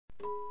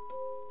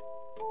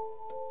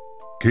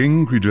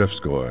King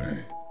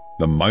Krijevskoy,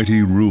 the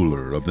mighty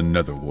ruler of the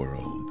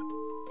Netherworld.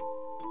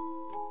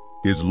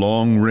 His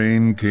long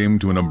reign came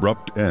to an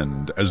abrupt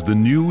end as the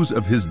news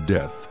of his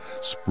death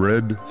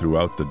spread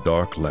throughout the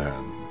Dark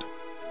Land.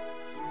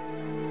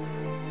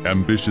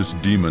 Ambitious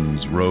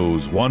demons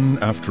rose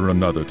one after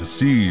another to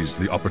seize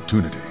the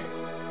opportunity.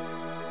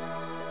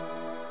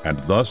 And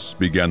thus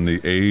began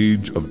the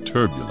age of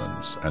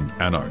turbulence and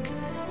anarchy.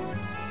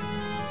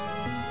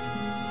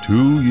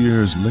 2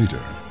 years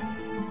later,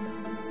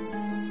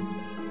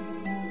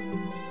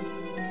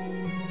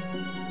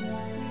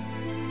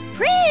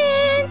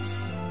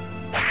 Prince!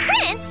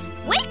 Prince,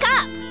 wake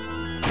up!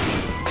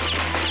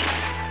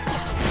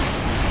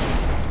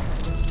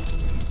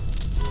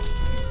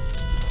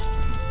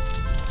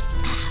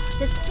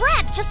 This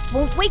brat just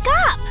won't wake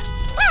up.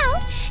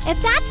 Well,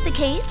 if that's the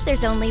case,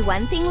 there's only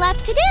one thing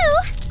left to do.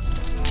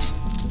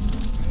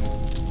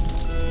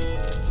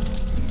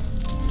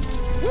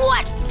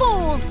 What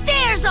fool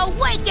dares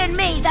awaken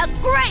me, the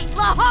great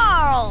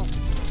Laharl?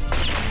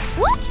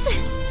 Whoops!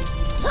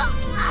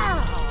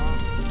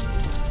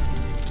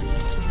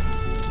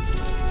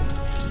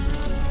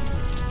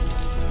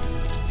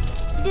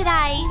 Did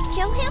I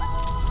kill him?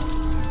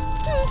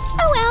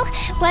 Oh well,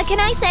 what can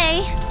I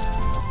say?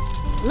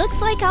 Looks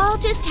like I'll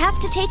just have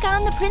to take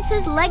on the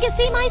prince's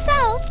legacy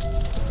myself.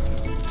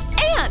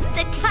 And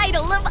the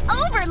title of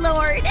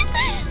Overlord!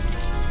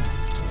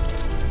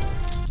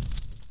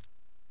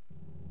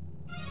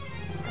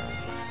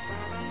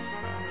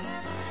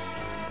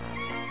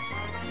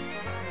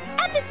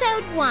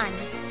 Episode 1,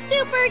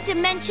 Super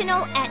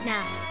Dimensional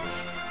Etna.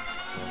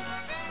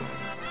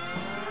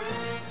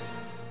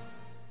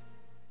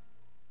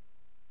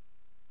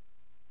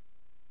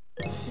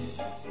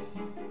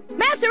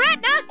 Master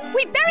Etna,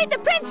 we buried the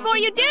prince for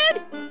you,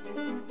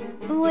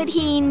 dude! Would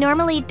he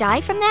normally die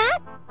from that?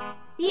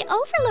 The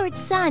Overlord's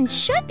son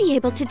should be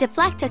able to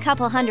deflect a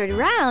couple hundred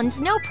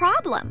rounds, no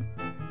problem.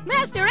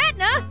 Master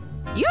Etna,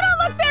 you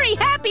don't look very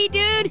happy,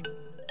 dude!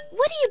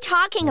 What are you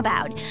talking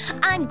about?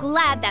 I'm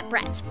glad that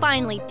brat's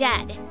finally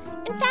dead.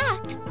 In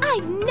fact,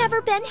 I've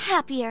never been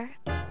happier.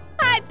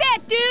 I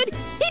bet, dude!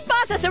 He'd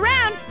boss us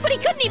around, but he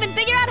couldn't even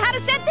figure out how to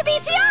set the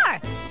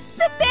VCR!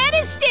 The bed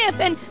is stiff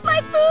and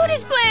my food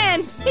is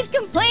bland! His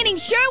complaining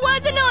sure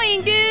was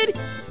annoying, dude!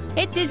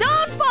 It's his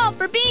own fault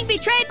for being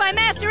betrayed by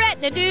Master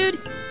Etna, dude!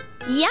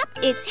 Yep,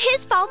 it's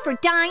his fault for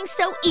dying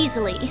so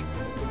easily.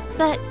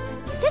 But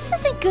this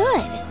isn't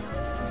good.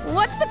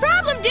 What's the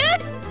problem,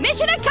 dude?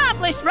 Mission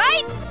accomplished,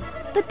 right?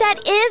 But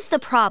that is the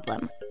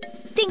problem.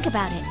 Think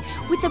about it.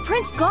 With the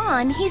prince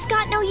gone, he's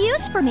got no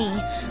use for me.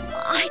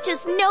 I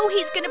just know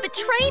he's gonna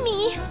betray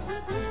me.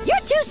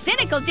 You're too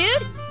cynical,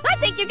 dude. I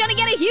think you're gonna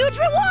get a huge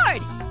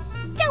reward.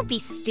 Don't be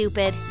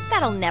stupid.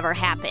 That'll never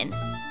happen.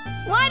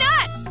 Why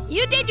not?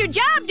 You did your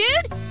job,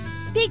 dude.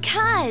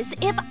 Because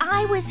if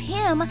I was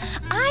him,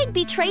 I'd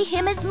betray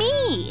him as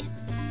me.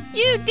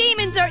 You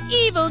demons are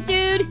evil,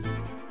 dude.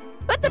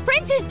 But the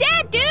prince is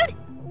dead, dude.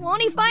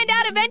 Won't he find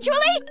out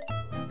eventually?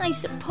 I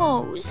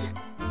suppose.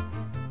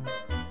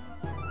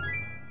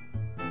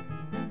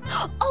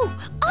 Oh,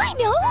 I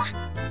know!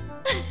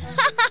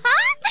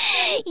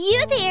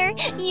 You there,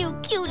 you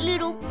cute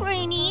little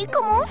prinny.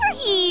 Come over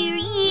here,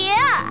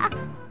 yeah!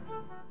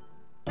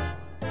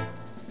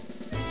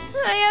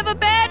 I have a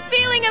bad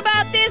feeling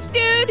about this,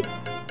 dude.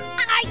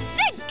 I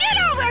said get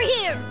over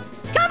here!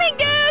 Coming,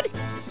 dude!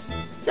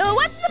 So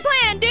what's the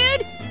plan,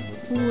 dude?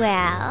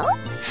 Well,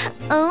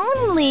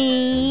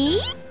 only...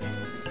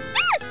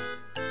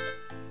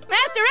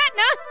 Master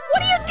Etna,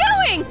 what are you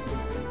doing?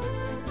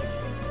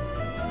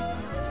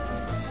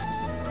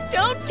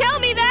 Don't tell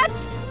me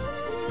that's...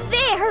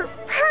 There,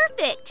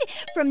 perfect!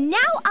 From now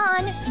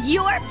on,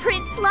 you're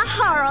Prince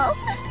Laharl.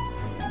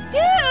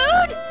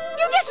 Dude,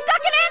 you just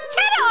stuck an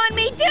antenna on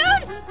me,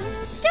 dude!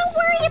 Don't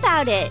worry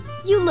about it.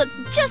 You look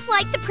just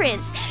like the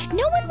prince.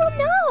 No one will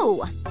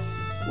know.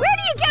 Where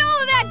do you get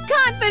all of that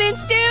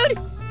confidence, dude?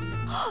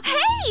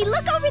 Hey,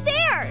 look over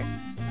there!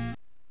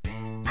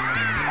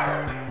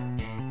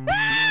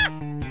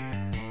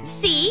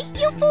 See?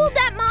 You fooled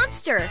that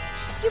monster!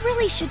 You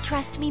really should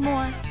trust me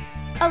more.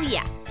 Oh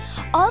yeah,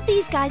 all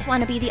these guys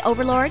want to be the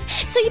Overlord,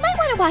 so you might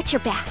want to watch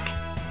your back.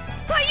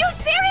 Are you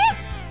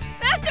serious?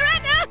 Master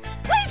Etna,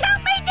 please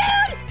help me,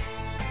 dude!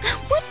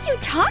 What are you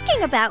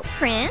talking about,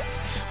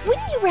 Prince?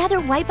 Wouldn't you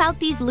rather wipe out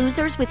these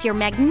losers with your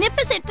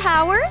magnificent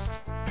powers?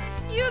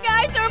 You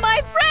guys are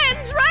my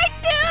friends, right,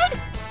 dude?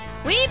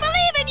 We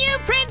believe in you,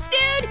 Prince,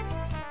 dude!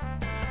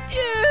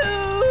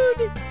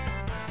 Dude!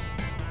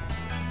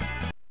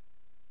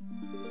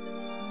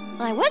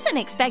 I wasn't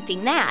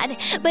expecting that,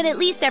 but at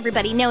least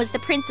everybody knows the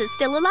prince is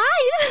still alive.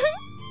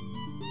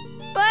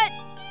 But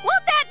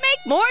won't that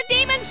make more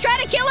demons try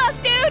to kill us,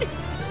 dude?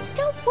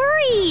 Don't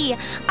worry.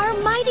 Our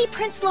mighty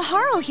Prince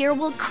Laharl here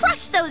will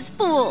crush those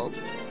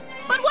fools.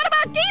 But what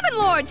about demon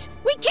lords?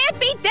 We can't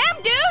beat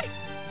them, dude!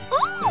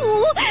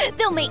 Ooh!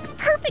 They'll make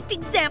perfect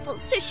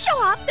examples to show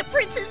off the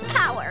prince's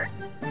power.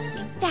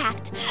 In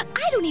fact,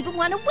 I don't even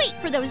want to wait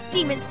for those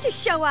demons to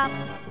show up.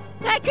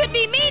 That could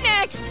be me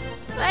next!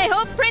 I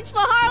hope Prince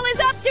Laharl is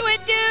up to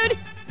it, dude!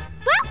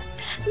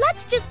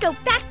 just go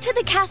back to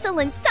the castle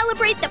and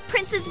celebrate the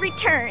prince's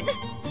return.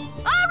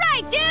 All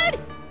right, dude!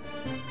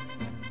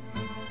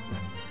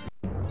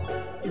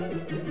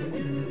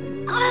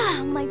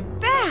 Ah, my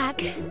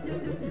back.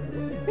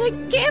 I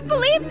can't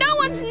believe no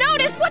one's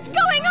noticed what's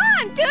going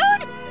on,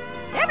 dude!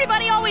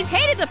 Everybody always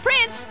hated the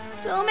prince,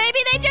 so maybe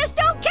they just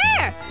don't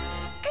care.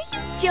 Are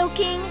you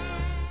joking?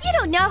 You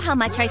don't know how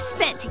much I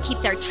spent to keep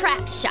their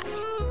traps shut.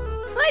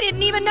 I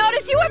didn't even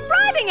notice you were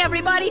bribing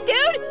everybody,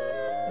 dude!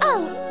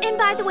 Oh, and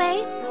by the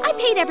way, I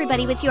paid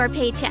everybody with your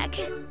paycheck.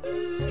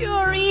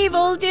 You're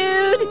evil,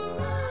 dude!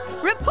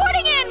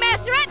 Reporting in,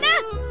 Master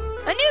Etna!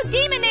 A new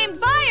demon named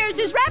Fires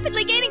is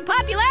rapidly gaining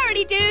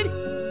popularity, dude!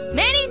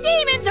 Many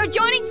demons are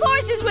joining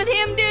forces with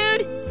him,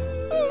 dude!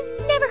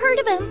 Never heard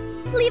of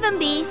him. Leave him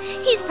be.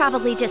 He's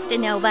probably just a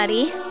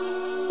nobody.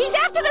 He's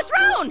after the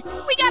throne!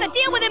 We gotta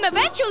deal with him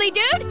eventually,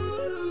 dude!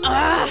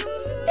 Ugh!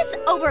 This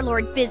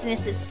overlord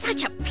business is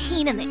such a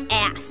pain in the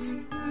ass.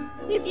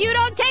 If you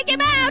don't take him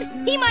out,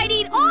 he might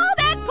eat all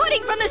that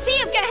pudding from the Sea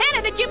of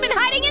Gehenna that you've been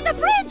hiding in the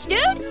fridge,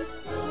 dude!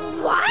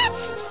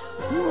 What?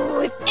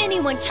 Ooh, if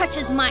anyone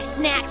touches my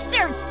snacks,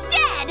 they're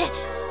dead!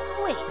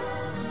 Wait,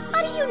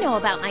 how do you know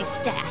about my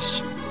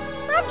stash?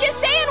 I'm just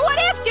saying what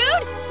if,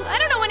 dude! I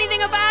don't know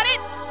anything about it!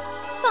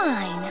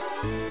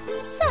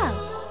 Fine. So,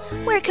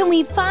 where can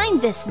we find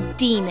this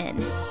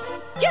demon?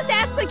 Just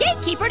ask the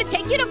gatekeeper to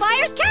take you to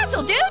Fire's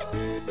castle,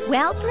 dude!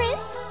 Well,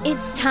 Prince,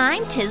 it's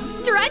time to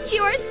strut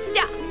your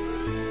stuff.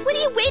 What are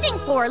you waiting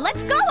for?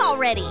 Let's go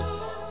already!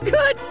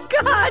 Good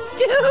God,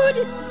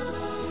 dude!